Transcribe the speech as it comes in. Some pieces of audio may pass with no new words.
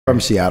From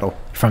Seattle.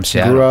 From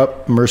Seattle. Grew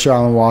up Mercer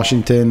Island,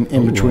 Washington,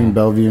 in between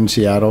Bellevue and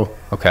Seattle.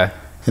 Okay.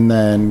 And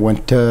then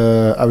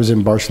I was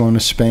in Barcelona,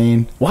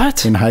 Spain.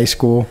 What? In high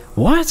school.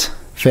 What?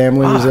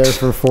 Family was there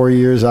for 4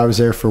 years. I was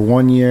there for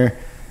 1 year.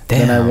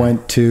 Damn. Then I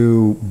went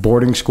to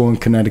boarding school in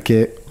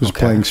Connecticut, was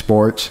playing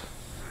sports.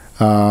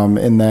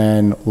 And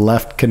then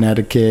left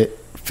Connecticut,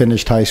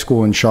 finished high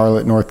school in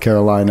Charlotte, North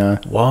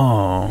Carolina.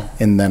 Whoa.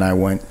 And then I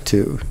went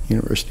to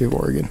University of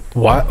Oregon.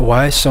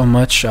 Why so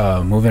much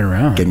moving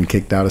around? Getting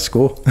kicked out of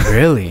school.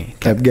 Really?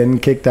 Kept getting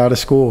kicked out of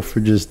school for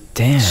just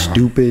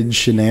stupid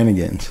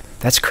shenanigans.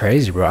 That's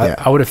crazy, bro. Yeah.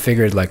 I would have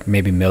figured like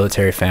maybe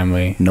military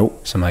family.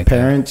 Nope. Something like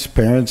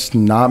Parents,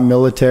 not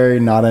military,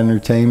 not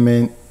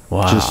entertainment.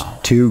 Wow. Just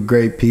two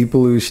great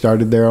people who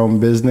started their own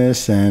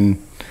business, and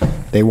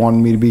they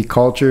wanted me to be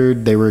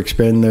cultured. They were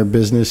expanding their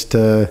business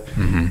to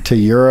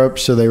Europe,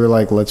 so they were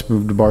like, let's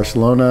move to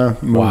Barcelona,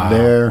 move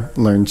there,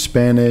 learn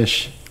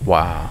Spanish.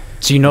 Wow.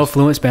 So you know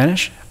fluent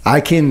Spanish? I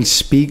can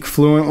speak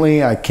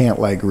fluently. I can't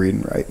like read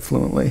and write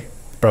fluently.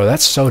 Bro,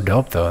 that's so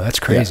dope though. That's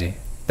crazy. Yeah.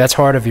 That's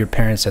hard of your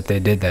parents that they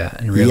did that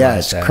and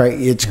realized that.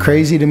 It's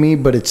crazy to me,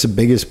 but it's the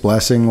biggest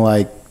blessing.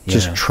 Like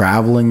just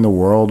traveling the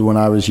world when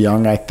I was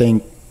young, I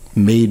think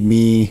made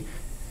me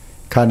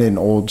kind of an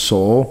old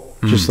soul.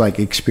 Just like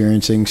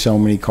experiencing so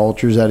many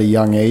cultures at a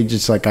young age,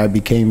 it's like I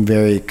became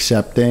very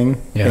accepting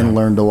and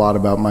learned a lot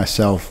about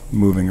myself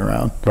moving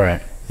around.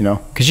 Right. You know?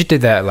 Because you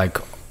did that like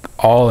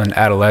all in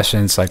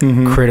adolescence, like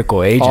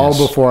critical ages. All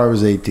before I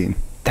was 18.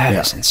 That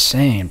is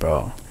insane,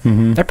 bro.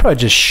 That probably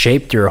just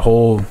shaped your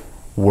whole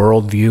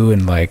worldview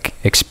and like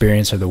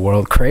experience of the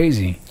world.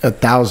 Crazy.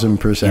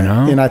 1,000%. You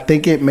know? And I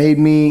think it made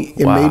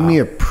me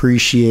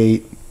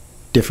appreciate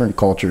different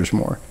cultures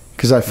more.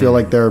 Because I feel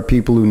like there are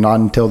people who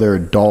not until they're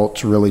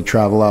adults really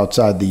travel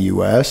outside the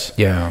U.S.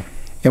 Yeah.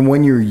 And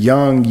when you're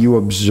young, you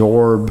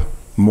absorb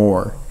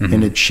more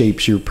and it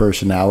shapes your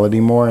personality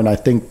more. And I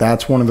think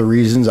that's one of the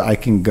reasons I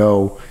can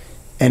go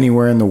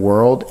anywhere in the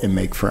world and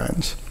make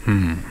friends.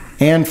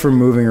 And for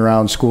moving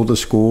around school to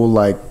school,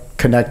 like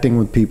connecting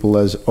with people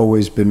has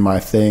always been my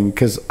thing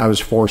because I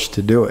was forced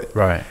to do it.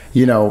 Right.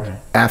 You know,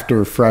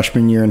 after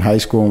freshman year in high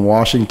school in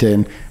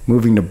Washington,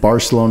 moving to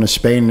Barcelona,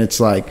 Spain, it's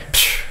like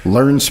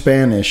learn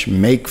Spanish,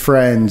 make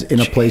friends in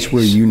a place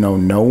where you know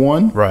no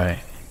one. Right.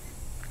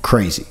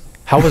 Crazy.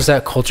 How was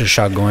that culture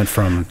shock going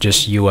from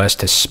just U.S.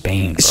 to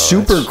Spain, bro?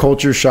 Super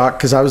culture shock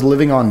because I was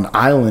living on an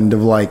island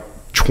of like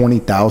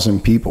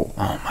 20,000 people.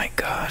 Oh my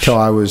gosh. Till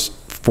I was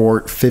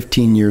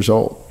 15 years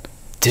old.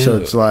 Dude. So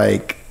it's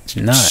like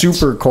nuts.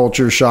 Super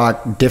culture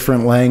shock,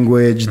 different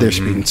language. They're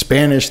speaking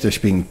Spanish, they're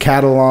speaking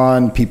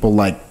Catalan. People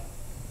like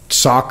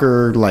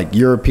soccer, like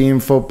European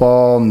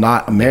football,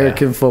 not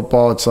American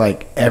football. It's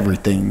like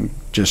everything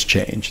just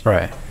changed.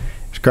 Right.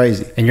 It's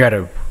crazy. And you're at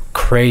a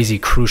crazy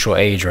crucial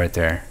age right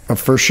there.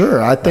 For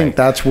sure. I think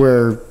that's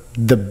where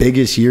the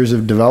biggest years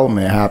of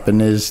development happen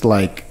is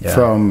like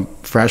from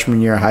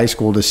freshman year of high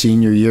school to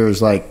senior year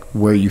is like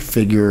where you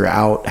figure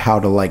out how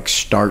to like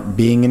start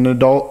being an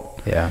adult.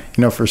 Yeah.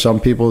 You know, for some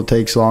people it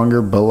takes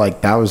longer, but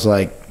like that was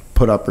like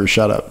put up or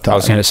shut up time. I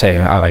was gonna say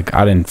I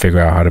didn't figure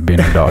out how to be an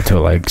adult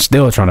till like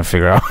still trying to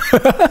figure out.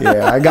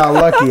 Yeah, I got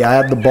lucky. I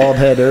had the bald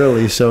head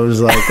early, so it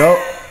was like,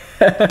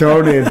 oh,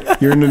 throw it in.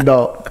 You're an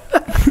adult.